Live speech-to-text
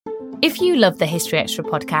If you love the History Extra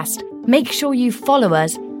podcast, make sure you follow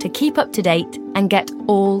us to keep up to date and get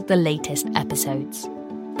all the latest episodes.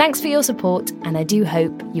 Thanks for your support, and I do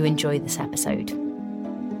hope you enjoy this episode.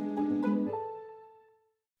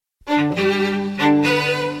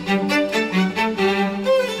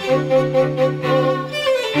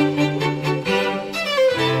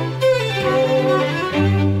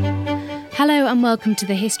 Hello and welcome to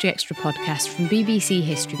the History Extra podcast from BBC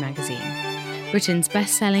History Magazine, Britain's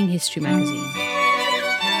best-selling history magazine.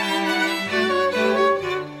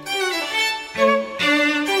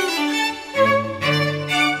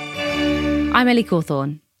 I'm Ellie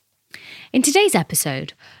Cawthorne. In today's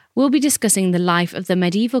episode, we'll be discussing the life of the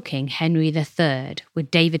medieval king Henry III with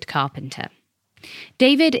David Carpenter.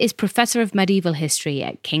 David is Professor of Medieval History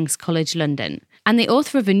at King's College London and the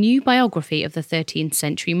author of a new biography of the 13th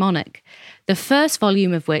century monarch, the first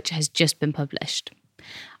volume of which has just been published.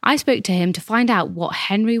 I spoke to him to find out what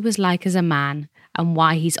Henry was like as a man and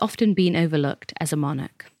why he's often been overlooked as a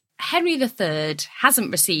monarch. Henry III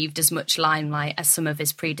hasn't received as much limelight as some of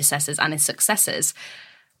his predecessors and his successors.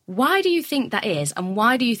 Why do you think that is, and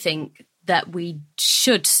why do you think that we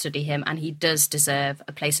should study him and he does deserve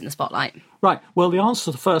a place in the spotlight? Right. Well, the answer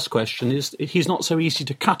to the first question is he's not so easy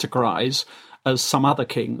to categorise as some other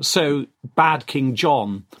kings. So bad King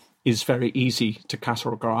John is very easy to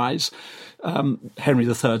categorise, Henry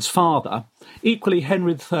III's father. Equally,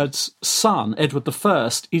 Henry III's son, Edward I,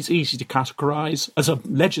 is easy to categorise as a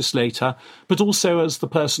legislator, but also as the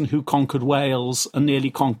person who conquered Wales and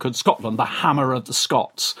nearly conquered Scotland, the hammer of the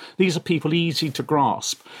Scots. These are people easy to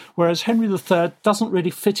grasp, whereas Henry III doesn't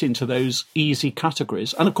really fit into those easy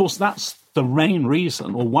categories. And of course, that's the main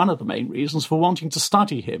reason, or one of the main reasons, for wanting to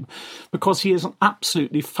study him, because he is an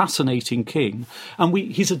absolutely fascinating king. And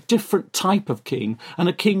he's a different type of king, and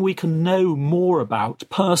a king we can know more about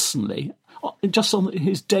personally, just on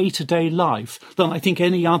his day-to-day life, than I think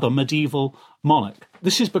any other medieval monarch.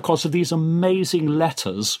 This is because of these amazing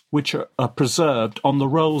letters which are preserved on the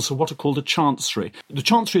rolls of what are called a chancery. The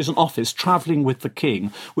chancery is an office travelling with the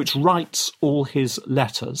king which writes all his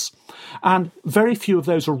letters. And very few of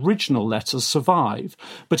those original letters survive.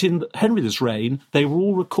 But in Henry's reign, they were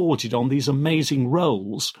all recorded on these amazing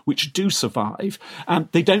rolls which do survive. And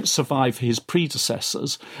they don't survive for his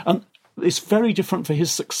predecessors. And it's very different for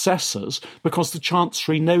his successors because the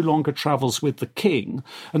chancery no longer travels with the king,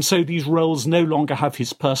 and so these rolls no longer have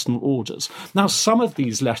his personal orders. Now, some of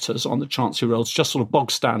these letters on the chancery rolls, just sort of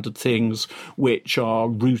bog-standard things which are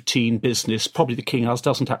routine business, probably the king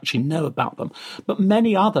doesn't actually know about them, but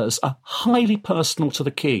many others are highly personal to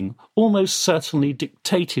the king, almost certainly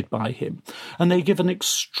dictated by him, and they give an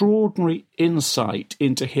extraordinary insight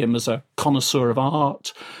into him as a connoisseur of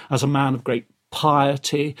art, as a man of great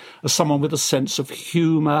piety, as someone with a sense of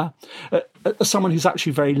humour, as someone who's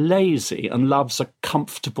actually very lazy and loves a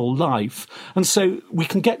comfortable life. And so we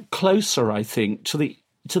can get closer, I think, to the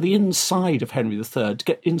inside of Henry III, to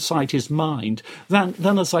get inside his mind, than,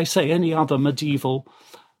 as I say, any other medieval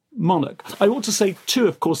monarch. I ought to say, too,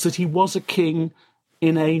 of course, that he was a king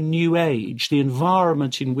in a new age. The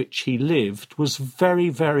environment in which he lived was very,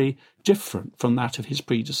 very different from that of his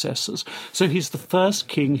predecessors. So he's the first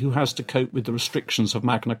king who has to cope with the restrictions of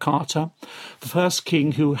Magna Carta, the first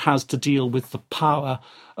king who has to deal with the power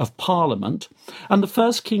of Parliament, and the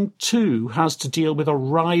first king, too, has to deal with a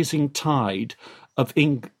rising tide of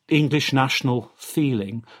English national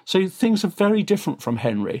feeling. So things are very different from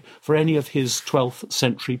Henry for any of his 12th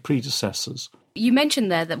century predecessors. You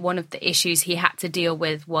mentioned there that one of the issues he had to deal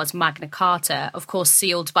with was Magna Carta, of course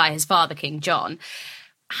sealed by his father, King John.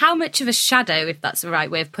 How much of a shadow, if that's the right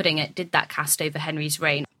way of putting it, did that cast over Henry's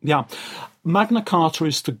reign? Yeah, Magna Carta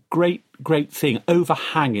is the great thing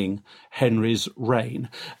overhanging Henry's reign.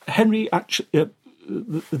 Henry actually...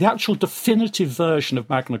 the actual definitive version of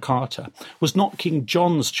Magna Carta was not King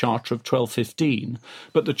John's Charter of 1215,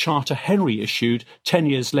 but the charter Henry issued 10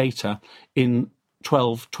 years later in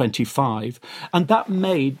 1225, and that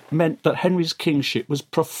meant that Henry's kingship was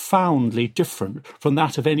profoundly different from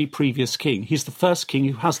that of any previous king. He's the first king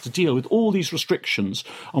who has to deal with all these restrictions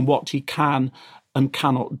on what he can and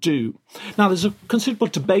cannot do. Now, there's a considerable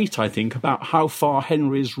debate, I think, about how far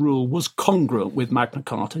Henry's rule was congruent with Magna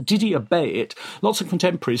Carta. Did he obey it? Lots of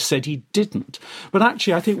contemporaries said he didn't. But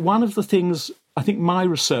actually, I think one of the things I think my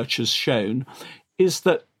research has shown is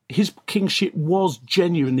that his kingship was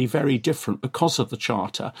genuinely very different because of the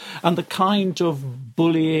Charter, and the kind of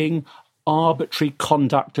bullying, arbitrary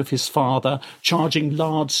conduct of his father, charging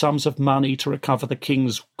large sums of money to recover the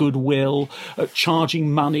king's goodwill,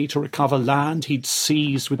 charging money to recover land he'd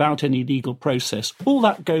seized without any legal process. All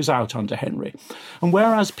that goes out under Henry. And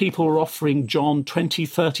whereas people were offering John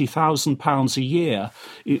 £20,000-30,000 a year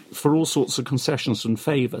for all sorts of concessions and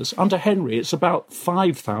favours, under Henry it's about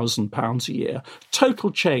 £5,000 a year.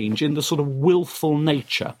 Total change in the sort of willful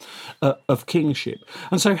nature of kingship.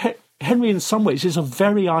 And so Henry, in some ways, is a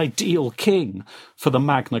very ideal king for the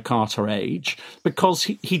Magna Carta age because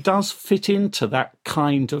he does fit into that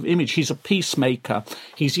kind of image. He's a peacemaker.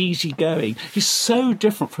 He's easygoing. He's so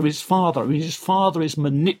different from his father. I mean, his father is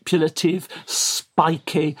manipulative,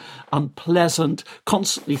 spiky, unpleasant,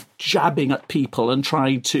 constantly jabbing at people and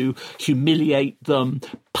trying to humiliate them,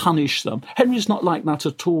 punish them. Henry's not like that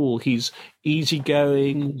at all. He's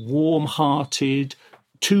easygoing, warm-hearted,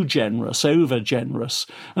 too generous, over-generous.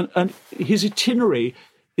 And his itinerary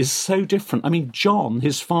is so different. I mean, John,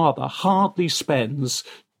 his father, hardly spends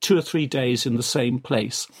 2 or 3 days in the same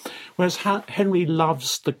place, whereas Henry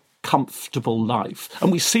loves the comfortable life.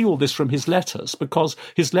 And we see all this from his letters, because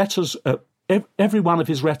his letters, every one of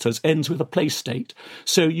his letters ends with a place date.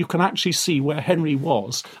 So you can actually see where Henry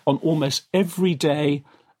was on almost every day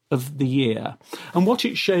of the year. And what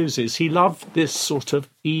it shows is he loved this sort of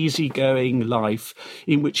easygoing life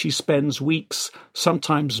in which he spends weeks,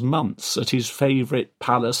 sometimes months, at his favourite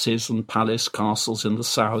palaces and palace castles in the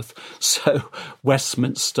south. So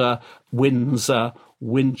Westminster, Windsor,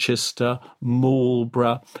 Winchester,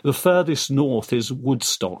 Marlborough. The furthest north is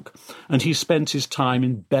Woodstock. And he spent his time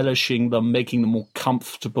embellishing them, making them more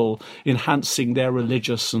comfortable, enhancing their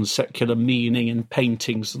religious and secular meaning in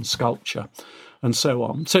paintings and sculpture, and so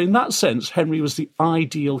on. So in that sense, Henry was the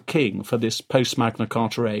ideal king for this post-Magna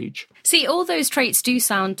Carta age. See, all those traits do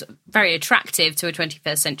sound very attractive to a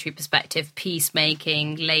 21st century perspective: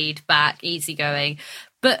 peacemaking, laid back, easygoing.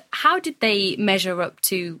 But how did they measure up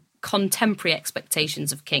to contemporary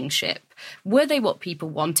expectations of kingship? Were they what people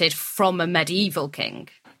wanted from a medieval king?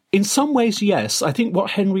 In some ways, yes. I think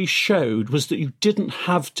what Henry showed was that you didn't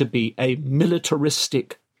have to be a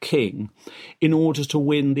militaristic king in order to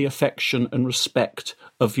win the affection and respect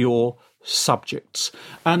of your subjects.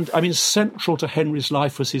 And I mean, central to Henry's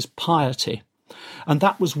life was his piety. And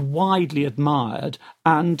that was widely admired,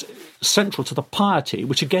 and central to the piety,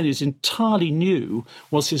 which again is entirely new,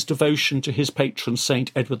 was his devotion to his patron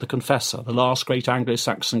saint Edward the Confessor, the last great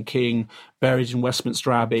Anglo-Saxon king, buried in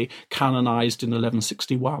Westminster Abbey, canonised in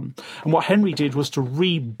 1161. And what Henry did was to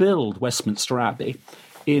rebuild Westminster Abbey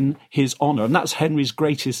in his honour, and that's Henry's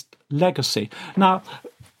greatest legacy. Now,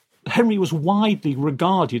 Henry was widely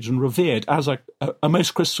regarded and revered as a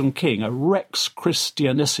most Christian king, a Rex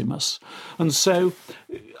Christianissimus. And so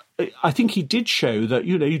I think he did show that,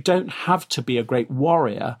 you don't have to be a great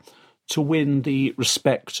warrior to win the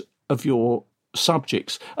respect of your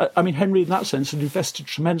subjects. I mean, Henry, in that sense, had invested a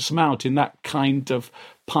tremendous amount in that kind of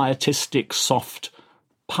pietistic, soft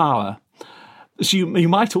power. So you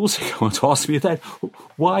might also go on to ask me then,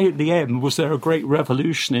 why at the end was there a great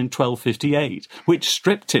revolution in 1258, which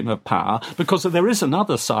stripped him of power? Because there is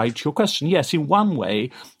another side to your question. Yes, in one way,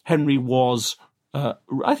 Henry was,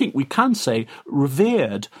 I think we can say,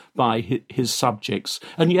 revered by his subjects.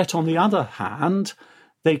 And yet, on the other hand,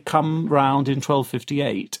 they come round in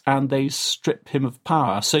 1258 and they strip him of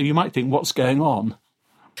power. So you might think, what's going on?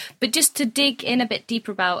 But just to dig in a bit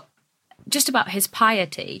deeper about his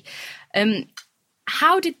piety,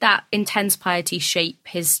 how did that intense piety shape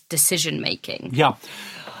his decision-making? Yeah,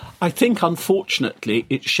 I think, unfortunately,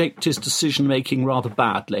 it shaped his decision-making rather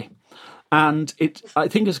badly. And I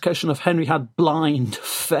think it's a question of Henry had blind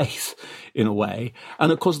faith, in a way.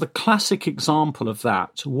 And, of course, the classic example of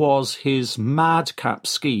that was his madcap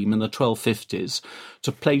scheme in the 1250s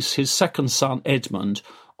to place his second son, Edmund,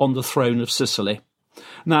 on the throne of Sicily.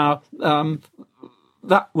 Now,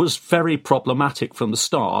 that was very problematic from the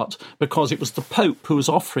start because it was the Pope who was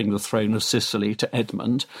offering the throne of Sicily to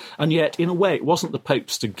Edmund, and yet, in a way, it wasn't the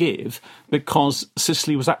Pope's to give because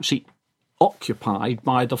Sicily was actually occupied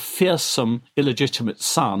by the fearsome illegitimate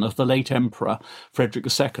son of the late Emperor Frederick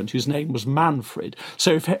II, whose name was Manfred.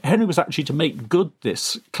 So if Henry was actually to make good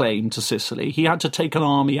this claim to Sicily, he had to take an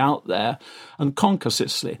army out there and conquer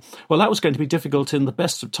Sicily. Well, that was going to be difficult in the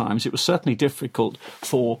best of times. It was certainly difficult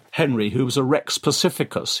for Henry, who was a Rex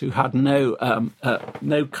Pacificus, who had no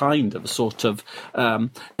kind of sort of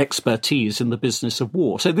expertise in the business of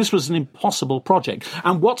war. So this was an impossible project.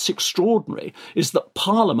 And what's extraordinary is that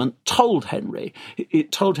Parliament told Henry.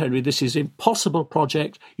 It told Henry, this is an impossible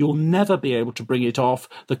project. You'll never be able to bring it off.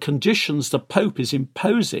 The conditions the Pope is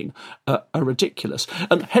imposing are ridiculous.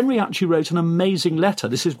 And Henry actually wrote an amazing letter.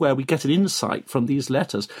 This is where we get an insight from these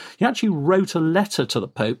letters. He actually wrote a letter to the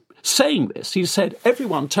Pope saying this. He said,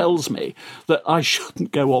 everyone tells me that I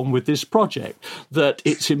shouldn't go on with this project, that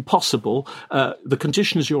it's impossible. The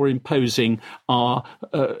conditions you're imposing are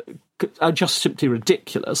just simply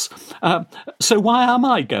ridiculous. So why am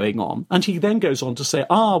I going on? And he then goes on to say,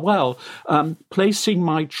 placing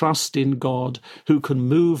my trust in God, who can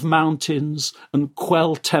move mountains and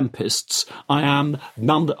quell tempests, I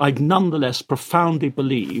nonetheless profoundly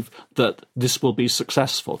believe that this will be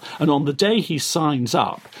successful. And on the day he signs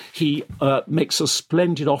up, he makes a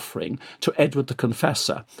splendid offering to Edward the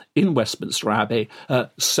Confessor in Westminster Abbey,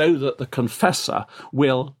 so that the Confessor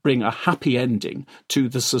will bring a happy ending to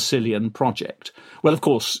the Sicilian project. Well, of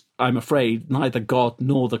course, I'm afraid neither God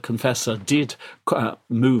nor the Confessor did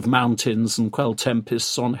move mountains and quell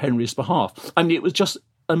tempests on Henry's behalf. I mean, it was just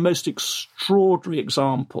a most extraordinary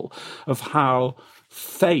example of how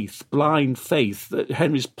blind faith, that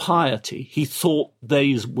Henry's piety, he thought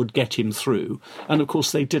these would get him through, and of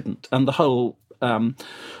course they didn't. And the whole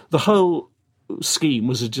scheme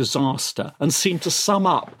was a disaster and seemed to sum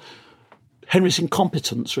up Henry's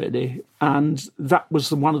incompetence, really, and that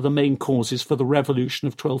was one of the main causes for the revolution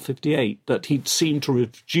of 1258, that he'd seemed to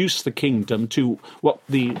reduce the kingdom to what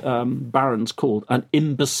the barons called an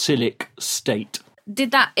imbecilic state.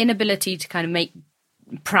 Did that inability to kind of make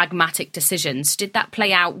pragmatic decisions, did that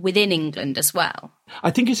play out within England as well?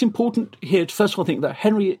 I think it's important here to first of all think that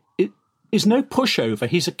Henry is no pushover.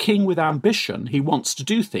 He's a king with ambition. He wants to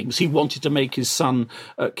do things. He wanted to make his son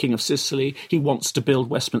King of Sicily. He wants to build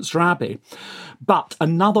Westminster Abbey. But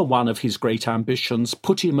another one of his great ambitions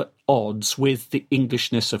put him at odds with the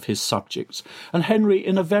Englishness of his subjects. And Henry,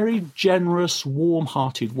 in a very generous,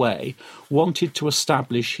 warm-hearted way, wanted to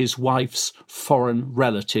establish his wife's foreign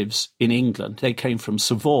relatives in England. They came from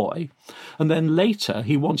Savoy. And then later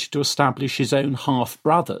he wanted to establish his own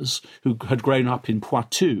half-brothers who had grown up in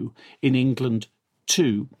Poitou in England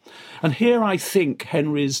too. And here I think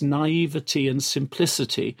Henry's naivety and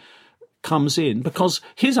simplicity comes in, because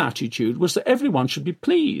his attitude was that everyone should be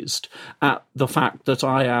pleased at the fact that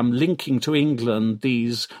I am linking to England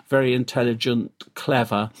these very intelligent,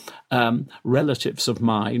 clever relatives of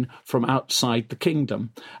mine from outside the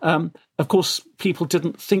kingdom. Of course, people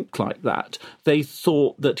didn't think like that. They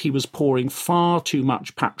thought that he was pouring far too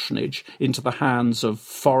much patronage into the hands of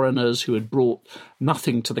foreigners who had brought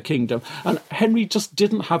nothing to the kingdom. And Henry just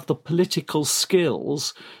didn't have the political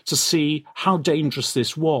skills to see how dangerous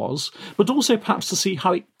this was, but also perhaps to see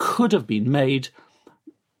how it could have been made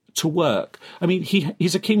to work. I mean,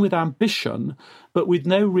 he's a king with ambition, but with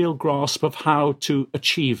no real grasp of how to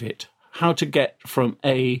achieve it, how to get from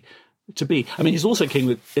A to be. I mean, he's also a king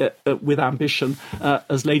with ambition,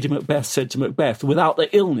 as Lady Macbeth said to Macbeth, without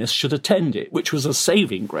the illness should attend it, which was a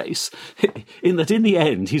saving grace, in that in the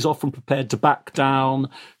end he's often prepared to back down,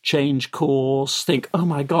 change course, think, oh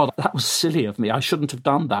my God, that was silly of me, I shouldn't have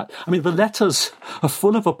done that. I mean, the letters are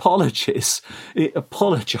full of apologies,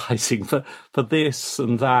 apologising for this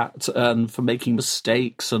and that, and for making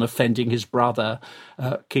mistakes and offending his brother,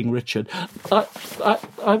 King Richard.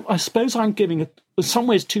 I suppose I'm giving in some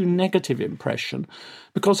ways too negative impression,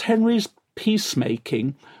 because Henry's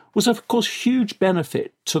peacemaking was, of course, huge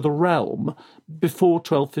benefit to the realm before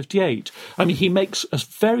 1258. I mean, he makes a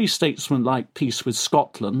very statesmanlike peace with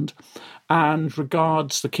Scotland and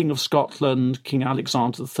regards the King of Scotland, King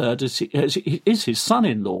Alexander III, as his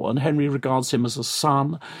son-in-law, and Henry regards him as a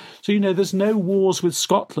son. So, there's no wars with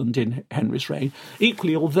Scotland in Henry's reign.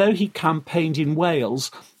 Equally, although he campaigned in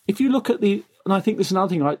Wales, if you look at and I think this is another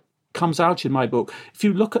thing comes out in my book, if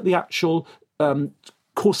you look at the actual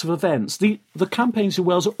course of events, the campaigns in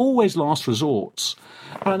Wales are always last resorts.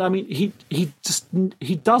 And I mean, he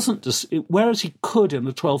doesn't, whereas he could in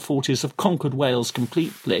the 1240s have conquered Wales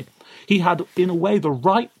completely, he had, in a way, the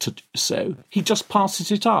right to do so. He just passes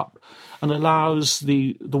it up and allows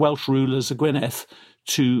the Welsh rulers of Gwynedd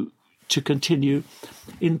to continue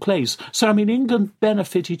in place. So, I mean, England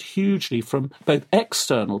benefited hugely from both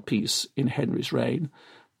external peace in Henry's reign,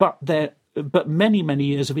 but many, many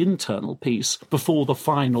years of internal peace before the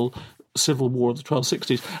final civil war of the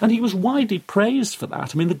 1260s. And he was widely praised for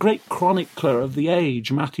that. I mean, the great chronicler of the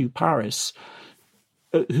age, Matthew Paris,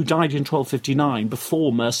 who died in 1259,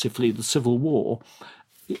 before, mercifully, the Civil War,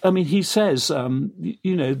 I mean, he says,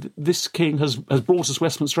 this king has brought us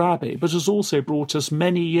Westminster Abbey, but has also brought us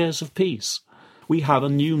many years of peace. We have a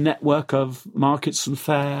new network of markets and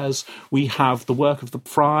fairs. We have the work of the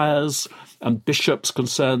friars and bishops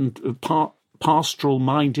concerned,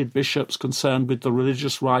 pastoral-minded bishops concerned with the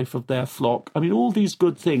religious life of their flock. I mean, all these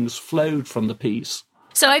good things flowed from the peace.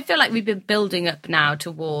 So I feel like we've been building up now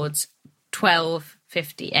towards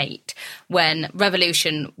 1258, when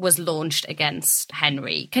revolution was launched against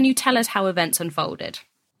Henry. Can you tell us how events unfolded?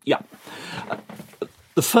 Yeah.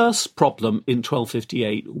 The first problem in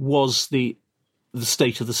 1258 was the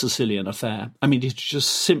state of the Sicilian affair. I mean, it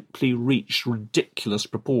just simply reached ridiculous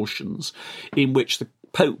proportions in which the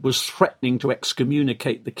Pope was threatening to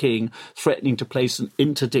excommunicate the king, threatening to place an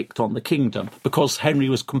interdict on the kingdom, because Henry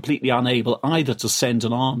was completely unable either to send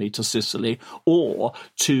an army to Sicily or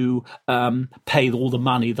to pay all the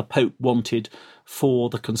money the Pope wanted for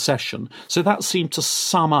the concession. So that seemed to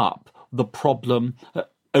sum up the problem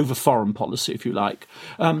over foreign policy, if you like.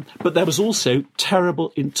 But there was also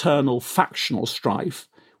terrible internal factional strife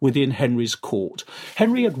within Henry's court.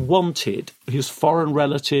 Henry had wanted his foreign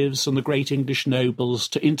relatives and the great English nobles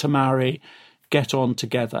to intermarry, get on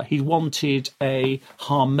together. He wanted a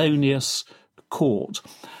harmonious court.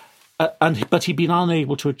 But he'd been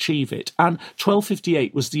unable to achieve it. And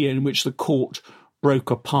 1258 was the year in which the court broke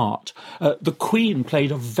apart. The Queen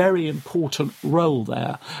played a very important role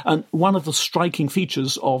there. And one of the striking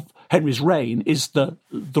features of Henry's reign is the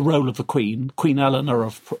role of the Queen, Queen Eleanor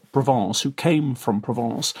of Provence, who came from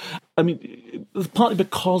Provence. I mean, partly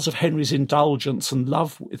because of Henry's indulgence and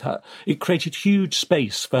love with her, it created huge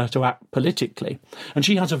space for her to act politically. And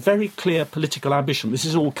she has a very clear political ambition. This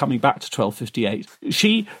is all coming back to 1258.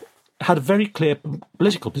 She had a very clear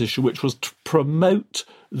political position, which was to promote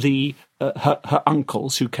her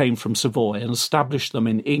uncles who came from Savoy and establish them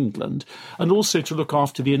in England, and also to look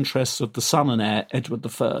after the interests of the son and heir, Edward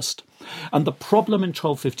I. And the problem in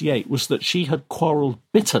 1258 was that she had quarrelled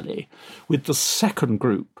bitterly with the second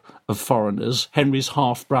group of foreigners, Henry's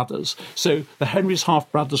half-brothers. So the Henry's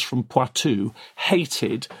half-brothers from Poitou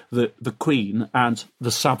hated the Queen and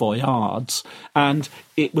the Savoyards, and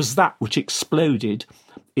it was that which exploded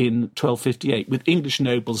in 1258, with English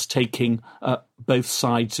nobles taking both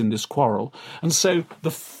sides in this quarrel. And so the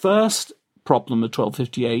first problem of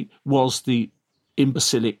 1258 was the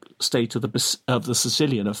imbecilic state of the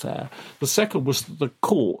Sicilian affair. The second was that the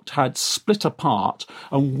court had split apart,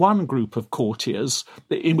 and one group of courtiers,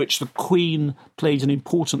 in which the Queen played an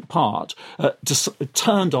important part,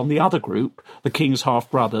 turned on the other group, the king's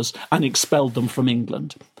half-brothers, and expelled them from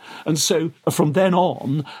England. And so from then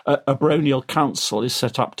on, a baronial council is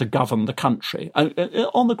set up to govern the country,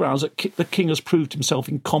 on the grounds that the king has proved himself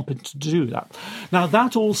incompetent to do that. Now,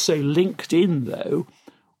 that also linked in, though,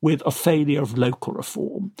 with a failure of local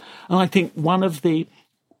reform. And I think one of the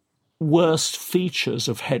worst features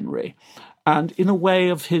of Henry, and in a way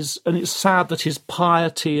of his, and it's sad that his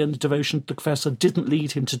piety and devotion to the confessor didn't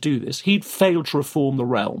lead him to do this. He'd failed to reform the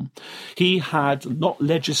realm. He had not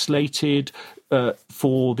legislated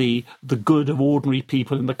for the good of ordinary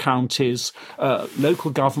people in the counties. Local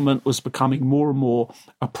government was becoming more and more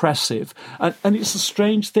oppressive. And it's a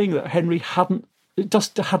strange thing that Henry hadn't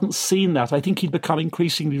seen that. I think he'd become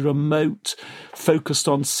increasingly remote, focused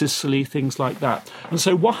on Sicily, things like that. And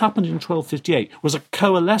so what happened in 1258 was a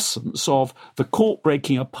coalescence of the court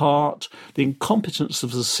breaking apart, the incompetence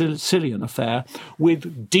of the Sicilian affair,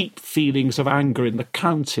 with deep feelings of anger in the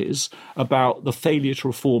counties about the failure to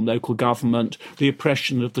reform local government, the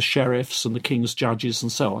oppression of the sheriffs and the king's judges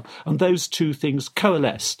and so on. And those two things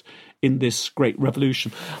coalesced in this great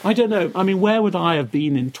revolution. I don't know. I mean, where would I have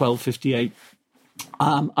been in 1258?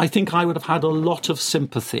 I think I would have had a lot of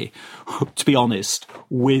sympathy, to be honest,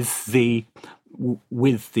 with the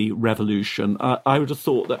revolution. I would have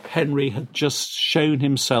thought that Henry had just shown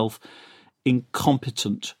himself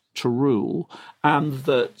incompetent to rule, and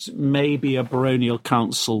that maybe a baronial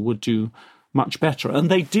council would do much better. And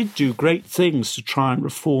they did do great things to try and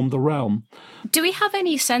reform the realm. Do we have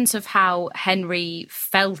any sense of how Henry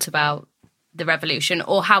felt about the revolution,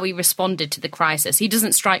 or how he responded to the crisis? He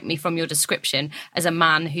doesn't strike me from your description as a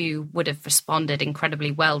man who would have responded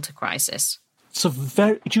incredibly well to crisis.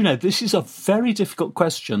 This is a very difficult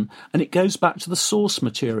question, and it goes back to the source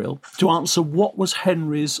material to answer what was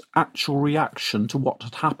Henry's actual reaction to what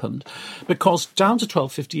had happened. Because down to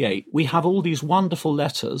 1258, we have all these wonderful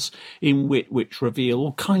letters in which reveal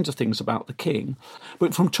all kinds of things about the king.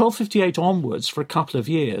 But from 1258 onwards, for a couple of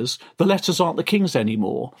years, the letters aren't the king's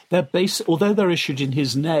anymore. Although they're issued in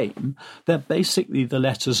his name, they're basically the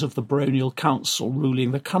letters of the baronial council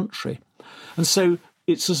ruling the country. And so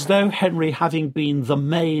it's as though Henry, having been the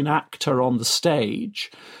main actor on the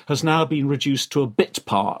stage, has now been reduced to a bit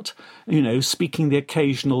part, speaking the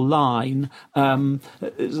occasional line. And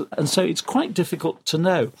so it's quite difficult to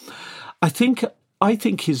know. I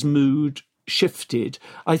think his mood shifted.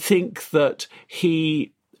 I think that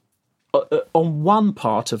he, on one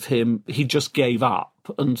part of him, he just gave up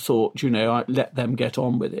and thought, let them get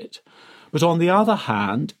on with it. But on the other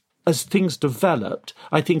hand, as things developed,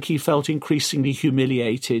 I think he felt increasingly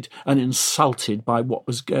humiliated and insulted by what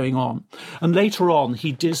was going on. And later on,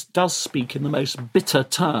 he does speak in the most bitter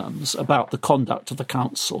terms about the conduct of the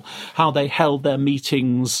council, how they held their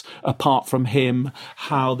meetings apart from him,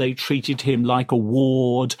 how they treated him like a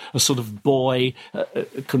ward, a sort of boy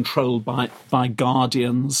controlled by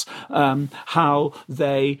guardians, how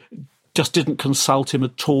they just didn't consult him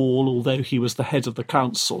at all, although he was the head of the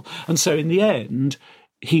council. And so in the end,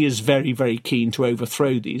 he is very, very keen to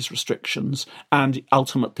overthrow these restrictions and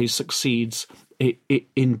ultimately succeeds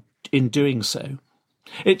in doing so.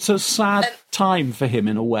 It's a sad time for him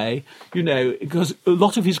in a way, because a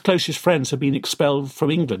lot of his closest friends have been expelled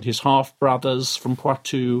from England, his half-brothers from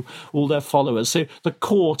Poitou, all their followers. So the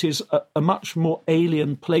court is a much more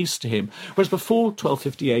alien place to him. Whereas before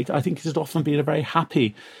 1258, I think it had often been a very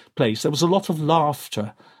happy place. There was a lot of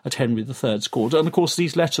laughter at Henry III's court. And of course,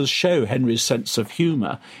 these letters show Henry's sense of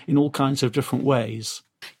humour in all kinds of different ways.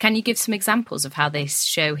 Can you give some examples of how they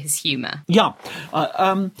show his humour? Yeah.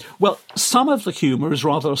 Well, some of the humour is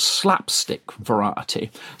rather a slapstick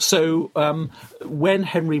variety. So when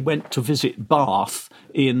Henry went to visit Bath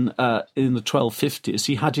in the 1250s,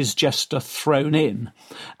 he had his jester thrown in.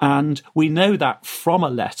 And we know that from a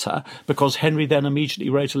letter, because Henry then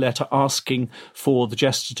immediately wrote a letter asking for the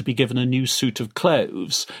jester to be given a new suit of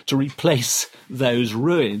clothes to replace those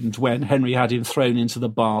ruined when Henry had him thrown into the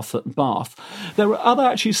bath at Bath. There were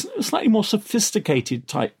other actually slightly more sophisticated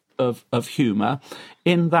type of humour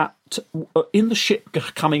in that in the ship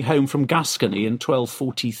coming home from Gascony in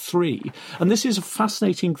 1243. And this is a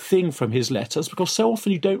fascinating thing from his letters, because so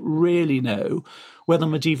often you don't really know whether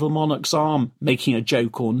medieval monarchs are making a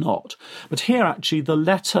joke or not. But here actually the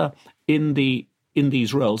letter in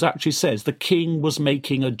these rolls actually says the king was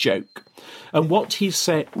making a joke. And what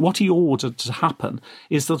he ordered to happen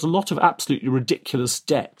is that a lot of absolutely ridiculous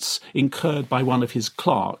debts incurred by one of his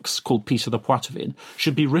clerks, called Peter the Poitevin,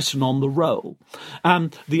 should be written on the roll.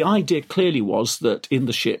 And the idea clearly was that in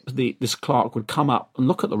the ship, this clerk would come up and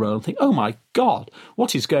look at the roll and think, oh my God,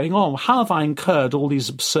 what is going on? How have I incurred all these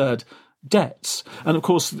absurd debts? And of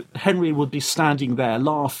course, Henry would be standing there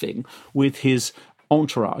laughing with his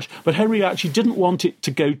entourage. But Henry actually didn't want it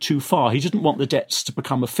to go too far. He didn't want the debts to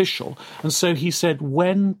become official. And so he said,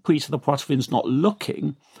 when Peter the Poitevin's not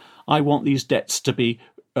looking, I want these debts to be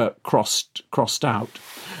crossed out.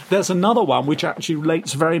 There's another one which actually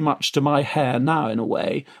relates very much to my hair now in a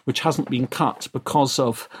way, which hasn't been cut because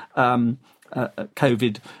of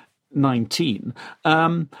COVID-19,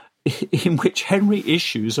 in which Henry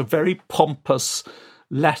issues a very pompous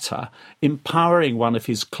letter empowering one of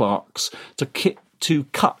his clerks to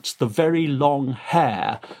cut the very long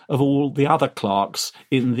hair of all the other clerks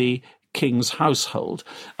in the king's household.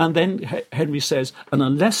 And then Henry says, and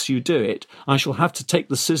unless you do it, I shall have to take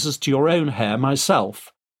the scissors to your own hair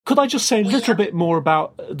myself. Could I just say a little bit more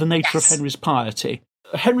about the nature of Henry's piety?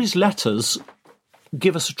 Henry's letters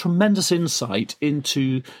give us a tremendous insight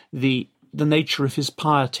into the nature of his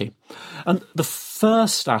piety. And the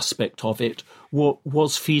first aspect of it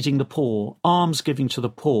was feeding the poor, alms giving to the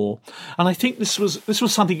poor. And I think this was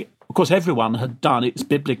something, of course, everyone had done. It's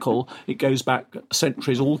biblical. It goes back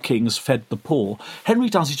centuries. All kings fed the poor. Henry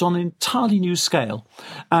does it on an entirely new scale.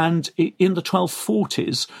 And in the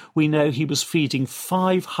 1240s, we know he was feeding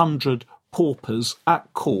 500 paupers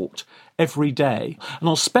at court every day. And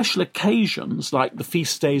on special occasions, like the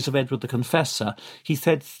feast days of Edward the Confessor, he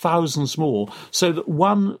fed thousands more. So that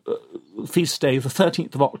one feast day, the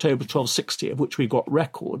 13th of October 1260, of which we got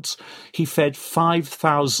records, he fed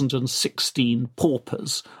 5,016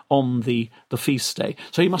 paupers on the feast day.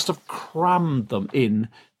 So he must have crammed them in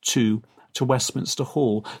to Westminster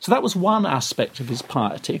Hall. So that was one aspect of his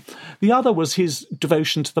piety. The other was his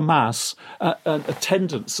devotion to the Mass and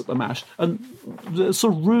attendance at the Mass. And the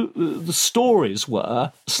stories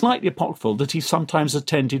were slightly apocryphal that he sometimes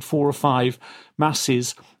attended 4 or 5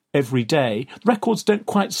 Masses every day. Records don't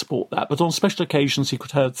quite support that, but on special occasions he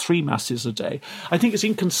could hold 3 masses a day. I think it's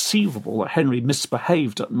inconceivable that Henry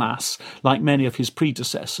misbehaved at Mass like many of his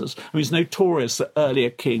predecessors. I mean, it's notorious that earlier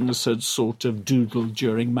kings had sort of doodled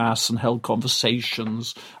during Mass and held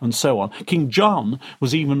conversations and so on. King John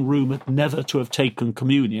was even rumoured never to have taken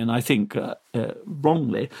communion, I think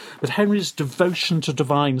wrongly, but Henry's devotion to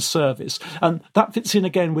divine service, and that fits in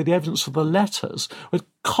again with the evidence of the letters, with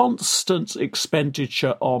constant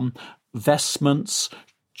expenditure on vestments,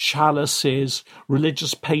 chalices,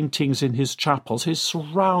 religious paintings in his chapels. He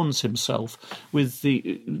surrounds himself with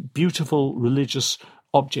the beautiful religious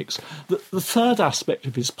objects. The third aspect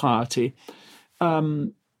of his piety,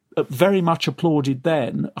 very much applauded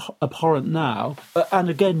then, abhorrent now, and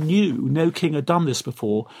again new, no king had done this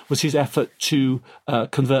before, was his effort to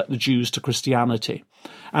convert the Jews to Christianity.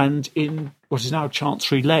 And in what is now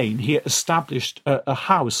Chancery Lane, he established a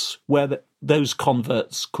house where those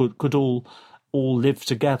converts could all live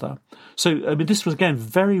together. So, I mean, this was, again,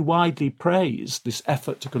 very widely praised, this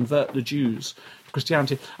effort to convert the Jews to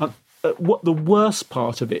Christianity. What the worst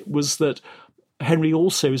part of it was that Henry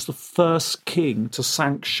also is the first king to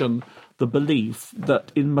sanction the belief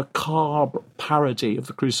that in macabre parody of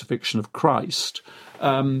the crucifixion of Christ,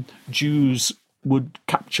 Jews would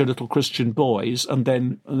capture little Christian boys and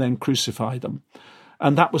then crucify them.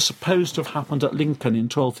 And that was supposed to have happened at Lincoln in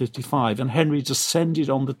 1255, and Henry descended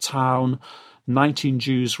on the town. 19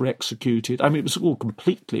 Jews were executed. I mean, it was all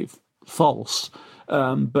completely false,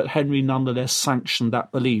 but Henry nonetheless sanctioned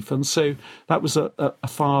that belief. And so that was a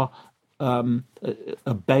far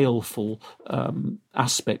a baleful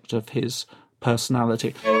aspect of his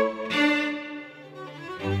personality.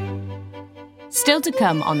 Still to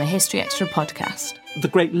come on the History Extra podcast. The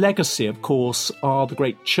great legacy, of course, are the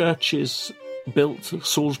great churches built,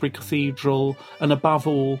 Salisbury Cathedral, and above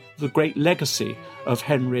all, the great legacy of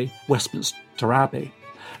Henry, Westminster Abbey.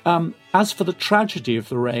 As for the tragedy of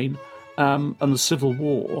the reign and the Civil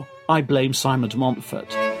War, I blame Simon de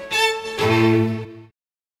Montfort.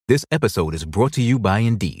 This episode is brought to you by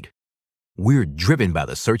Indeed. We're driven by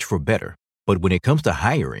the search for better, but when it comes to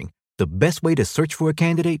hiring, the best way to search for a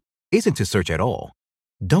candidate isn't to search at all.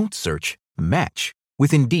 Don't search, match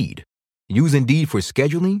with Indeed. Use Indeed for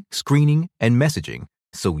scheduling, screening, and messaging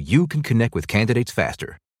so you can connect with candidates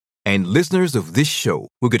faster. And listeners of this show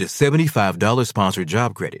will get a $75 sponsored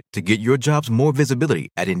job credit to get your jobs more visibility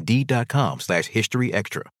at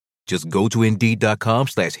Indeed.com/HistoryExtra. Just go to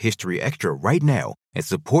Indeed.com/HistoryExtra right now and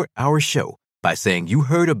support our show by saying you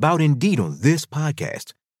heard about Indeed on this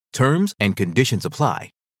podcast. Terms and conditions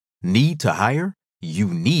apply. Need to hire? You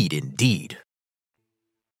need Indeed.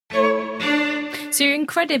 So you're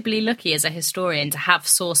incredibly lucky as a historian to have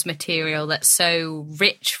source material that's so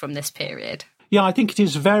rich from this period. Yeah, I think it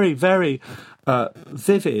is very, very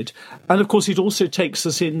vivid. And of course, it also takes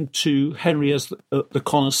us into Henry as the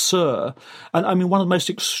connoisseur. And I mean, one of the most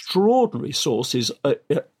extraordinary sources,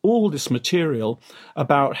 all this material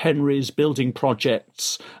about Henry's building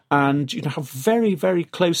projects and, you know, how very, very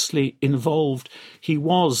closely involved he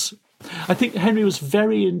was. I think Henry was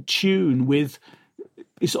very in tune with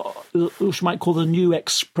what you might call the new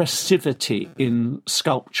expressivity in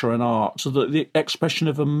sculpture and art, so the expression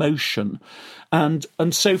of emotion. And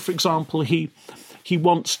so, for example, he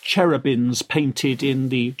wants cherubims painted in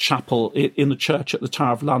the chapel, in the church at the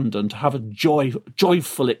Tower of London, to have a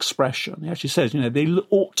joyful expression. He actually says, you know, they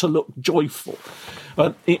ought to look joyful.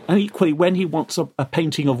 And equally, when he wants a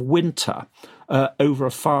painting of winter over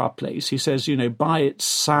a fireplace, he says, you know, by its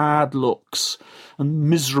sad looks and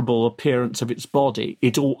miserable appearance of its body,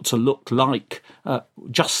 it ought to look like,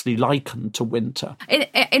 justly likened to winter.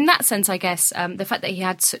 In that sense, I guess, the fact that he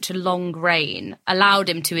had such a long reign allowed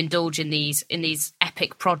him to indulge in these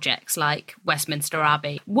epic projects like Westminster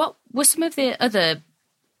Abbey. What were some of the other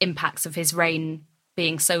impacts of his reign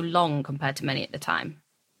being so long compared to many at the time?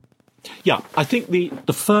 Yeah, I think the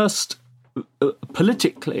first...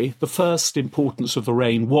 politically, the first importance of the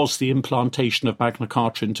reign was the implantation of Magna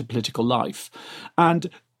Carta into political life. And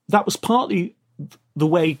that was partly the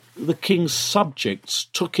way the king's subjects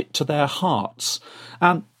took it to their hearts.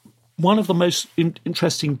 And one of the most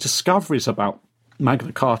interesting discoveries about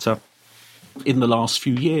Magna Carta in the last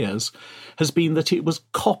few years has been that it was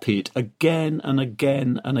copied again and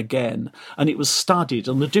again and again. And it was studied,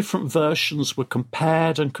 and the different versions were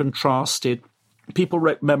compared and contrasted. People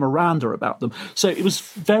wrote memoranda about them. So it was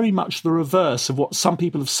very much the reverse of what some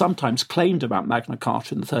people have sometimes claimed about Magna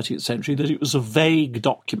Carta in the 13th century, that it was a vague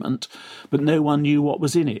document, but no one knew what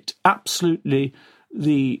was in it. Absolutely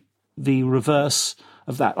the reverse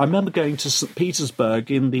of that. I remember going to St.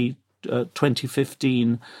 Petersburg in the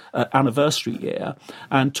 2015 anniversary year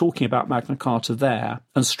and talking about Magna Carta there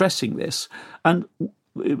and stressing this. And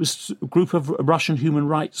it was a group of Russian human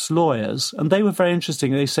rights lawyers, and they were very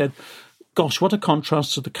interesting. They said, gosh, what a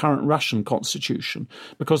contrast to the current Russian constitution,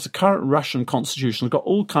 because the current Russian constitution has got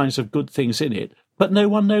all kinds of good things in it, but no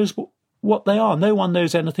one knows what they are. No one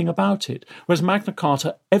knows anything about it. Whereas Magna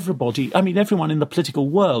Carta, everyone in the political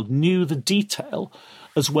world knew the detail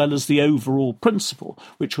as well as the overall principle,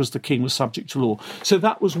 which was the king was subject to law. So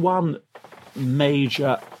that was one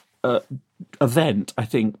major event, I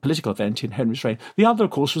think, political event in Henry's reign. The other,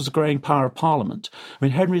 of course, was the growing power of Parliament. I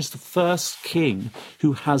mean, Henry is the first king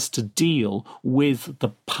who has to deal with the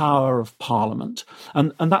power of Parliament.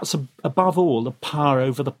 And that's, above all, the power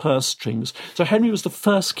over the purse strings. So Henry was the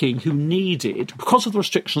first king who needed, because of the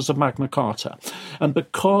restrictions of Magna Carta, and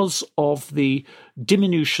because of the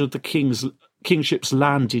diminution of the kingship's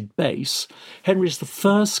landed base, Henry is the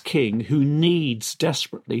first king who needs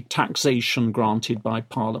desperately taxation granted by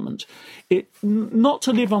Parliament. Not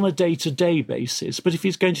to live on a day-to-day basis, but if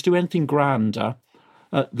he's going to do anything grander,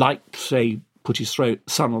 like, say, put his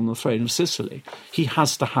son on the throne of Sicily, he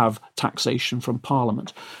has to have taxation from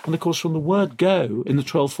Parliament. And, of course, from the word go, in the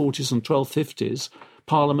 1240s and 1250s,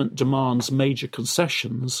 Parliament demands major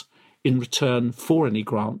concessions in return for any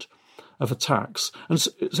grant of a tax. And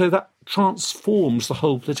so that transforms the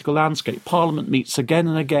whole political landscape. Parliament meets again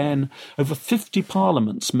and again. Over 50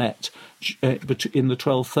 parliaments met in the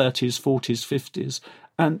 1230s, 40s, 50s,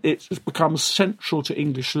 and it becomes central to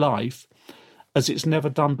English life as it's never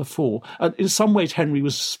done before. And in some ways, Henry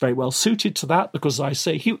was very well suited to that because, as I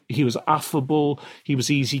say, he was affable, he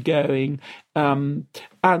was easygoing, and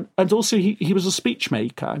also he was a speech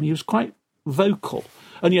maker, and he was quite vocal.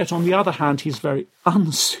 And yet, on the other hand, he's very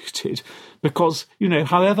unsuited because,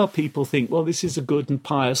 however people think, well, this is a good and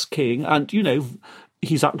pious king, and,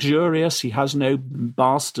 he's uxorious, he has no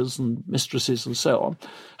bastards and mistresses and so on.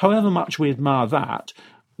 However much we admire that,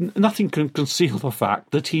 nothing can conceal the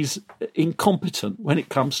fact that he's incompetent when it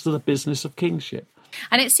comes to the business of kingship.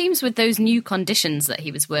 And it seems with those new conditions that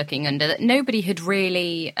he was working under that nobody had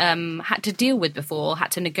really had to deal with before,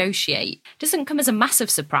 had to negotiate. It doesn't come as a massive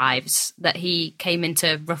surprise that he came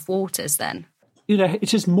into rough waters then.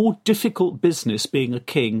 It is more difficult business being a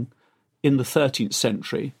king in the 13th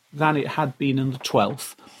century than it had been in the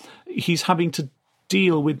 12th. He's having to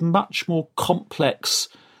deal with much more complex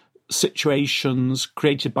situations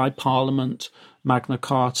created by Parliament, Magna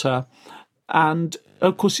Carta, and,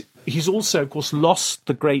 of course, he's also, of course, lost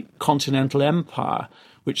the great continental empire,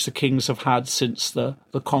 which the kings have had since the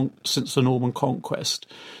Norman conquest.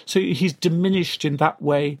 So he's diminished in that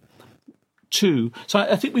way too. So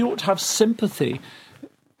I think we ought to have sympathy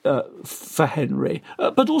for Henry,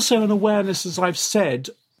 but also an awareness, as I've said,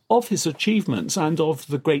 of his achievements and of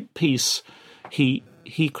the great peace he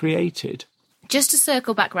created. Just to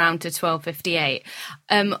circle back round to 1258,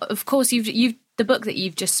 of course, you've the book that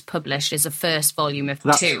you've just published is the first volume of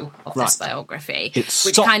two of this biography,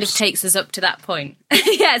 which kind of takes us up to that point.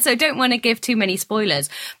 Yeah, so don't want to give too many spoilers.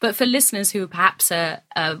 But for listeners who perhaps are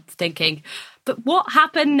thinking, but what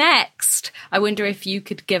happened next? I wonder if you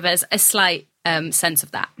could give us a slight sense of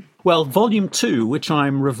that. Well, Volume 2, which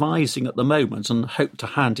I'm revising at the moment and hope to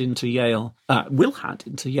hand into Yale,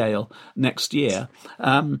 next year,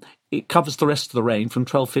 it covers the rest of the reign from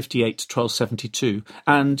 1258 to 1272.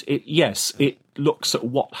 And it looks at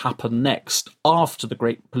what happened next after the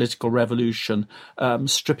great political revolution,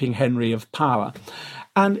 stripping Henry of power.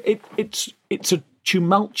 And it's a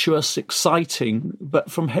tumultuous, exciting,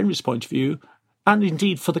 but from Henry's point of view, and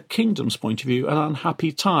indeed for the kingdom's point of view, an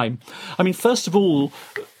unhappy time. I mean, first of all,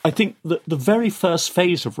 I think that the very first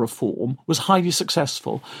phase of reform was highly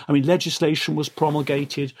successful. I mean, legislation was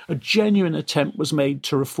promulgated, a genuine attempt was made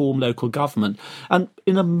to reform local government. And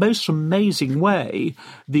in a most amazing way,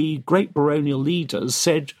 the great baronial leaders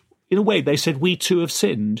said, in a way, they said, we too have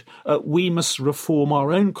sinned. We must reform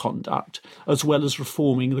our own conduct as well as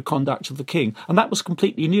reforming the conduct of the king. And that was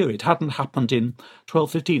completely new. It hadn't happened in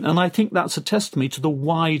 1215. And I think that's a testimony to the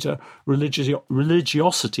wider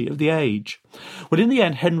religiosity of the age. Well, in the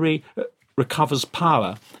end, Henry recovers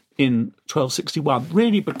power in 1261,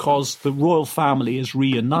 really because the royal family is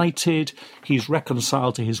reunited, he's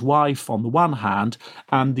reconciled to his wife on the one hand,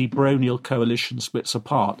 and the baronial coalition splits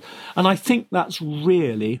apart. And I think that's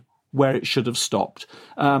really where it should have stopped.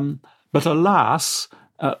 But alas,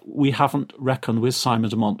 we haven't reckoned with Simon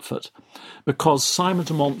de Montfort, because Simon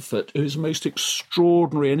de Montfort, who's most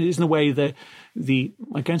extraordinary, and is in a way I'm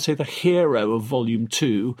going to say the hero of Volume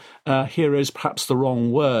 2, hero is perhaps the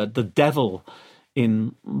wrong word, the devil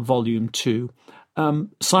in Volume 2.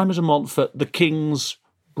 Simon de Montfort, the king's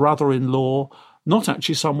brother-in-law, not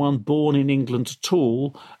actually someone born in England at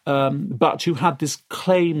all, but who had this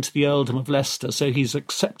claim to the earldom of Leicester. So he's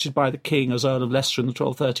accepted by the king as Earl of Leicester in the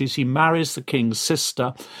 1230s. He marries the king's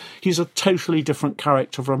sister. He's a totally different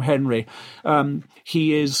character from Henry.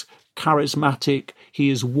 He is charismatic. He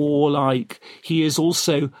is warlike. He is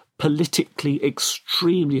also politically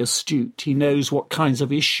extremely astute. He knows what kinds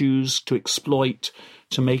of issues to exploit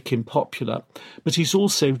to make him popular. But he's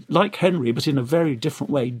also, like Henry, but in a very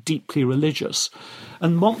different way, deeply religious.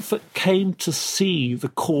 And Montfort came to see the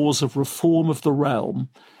cause of reform of the realm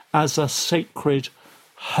as a sacred,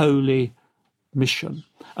 holy mission.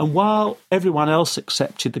 And while everyone else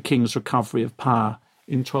accepted the king's recovery of power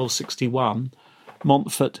in 1261,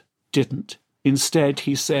 Montfort didn't. Instead,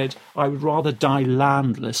 he said, I would rather die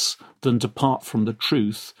landless than depart from the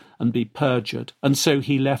truth and be perjured. And so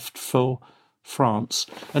he left for France.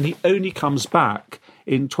 And he only comes back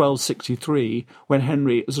in 1263 when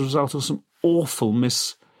Henry, as a result of some awful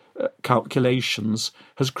miscalculations,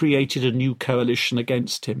 has created a new coalition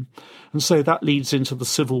against him. And so that leads into the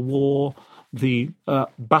Civil War, the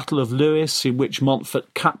Battle of Lewes, in which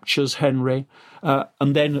Montfort captures Henry,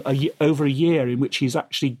 and then over a year in which he's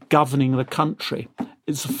actually governing the country.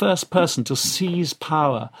 It's the first person to seize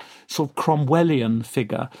power, sort of Cromwellian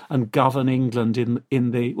figure, and govern England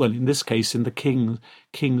in this case, in the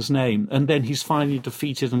king's name. And then he's finally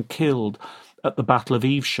defeated and killed at the Battle of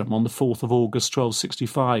Evesham on the 4th of August,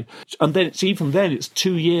 1265. And then it's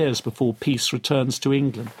 2 years before peace returns to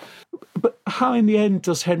England. But how in the end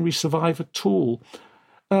does Henry survive at all?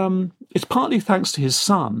 It's partly thanks to his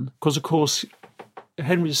son, because, of course,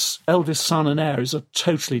 Henry's eldest son and heir is a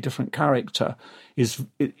totally different character, is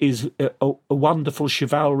a wonderful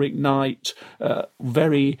chivalric knight,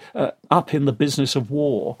 very up in the business of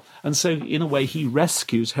war. And so, in a way, he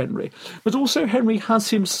rescues Henry. But also Henry has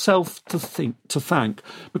himself to thank,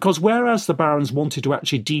 because whereas the barons wanted to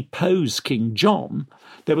actually depose King John,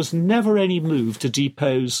 there was never any move to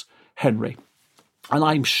depose Henry. And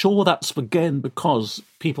I'm sure that's, again, because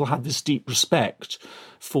people had this deep respect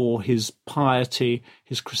for his piety,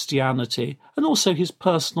 his Christianity, and also his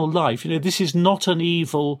personal life. You know, this is not an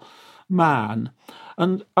evil man.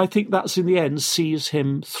 And I think that's, in the end, sees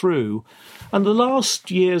him through. And the last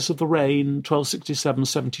years of the reign,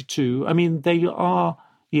 1267-72, I mean, they are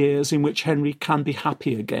years in which Henry can be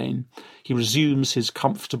happy again. He resumes his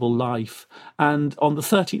comfortable life. And on the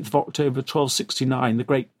 13th of October, 1269, the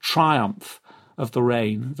great triumph of the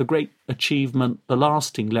reign, the great achievement, the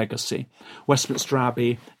lasting legacy, Westminster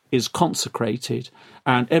Abbey is consecrated,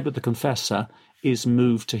 and Edward the Confessor is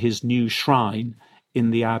moved to his new shrine in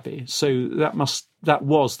the Abbey. So that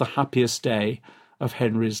was the happiest day of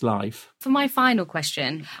Henry's life. For my final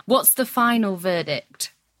question, what's the final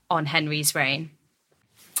verdict on Henry's reign?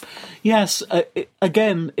 Yes,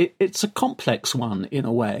 it's a complex one in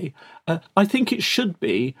a way. I think it should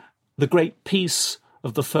be the great peace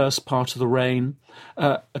of the first part of the reign,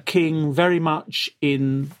 a king very much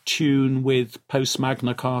in tune with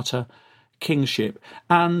post-Magna Carta kingship.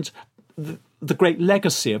 And the great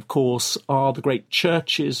legacy, of course, are the great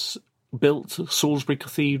churches built, Salisbury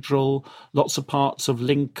Cathedral, lots of parts of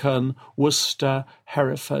Lincoln, Worcester,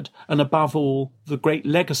 Hereford, and above all, the great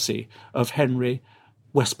legacy of Henry,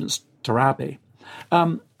 Westminster Abbey.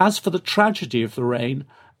 As for the tragedy of the reign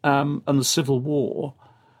and the Civil War,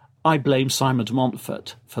 I blame Simon de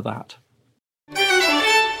Montfort for that.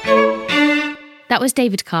 That was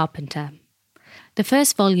David Carpenter. The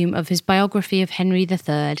first volume of his biography of Henry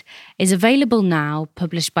III is available now,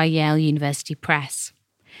 published by Yale University Press.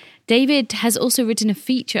 David has also written a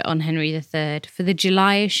feature on Henry III for the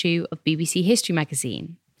July issue of BBC History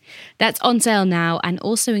magazine. That's on sale now and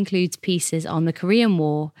also includes pieces on the Korean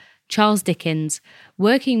War, Charles Dickens,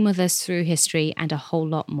 working mothers through history, and a whole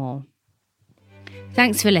lot more.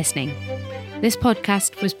 Thanks for listening. This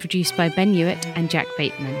podcast was produced by Ben Hewitt and Jack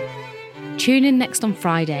Bateman. Tune in next on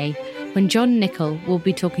Friday when John Nichol will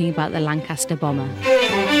be talking about the Lancaster bomber.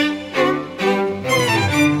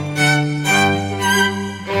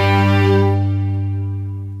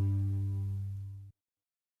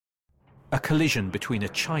 A collision between a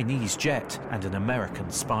Chinese jet and an American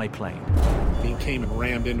spy plane. He came and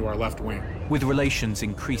rammed into our left wing. With relations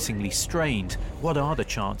increasingly strained, what are the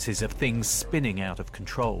chances of things spinning out of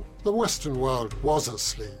control? The Western world was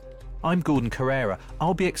asleep. I'm Gordon Carrera.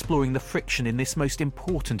 I'll be exploring the friction in this most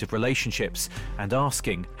important of relationships and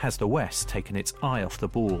asking, has the West taken its eye off the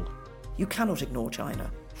ball? You cannot ignore China.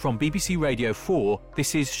 From BBC Radio 4,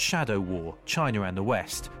 this is Shadow War, China and the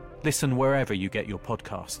West. Listen wherever you get your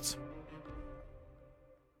podcasts.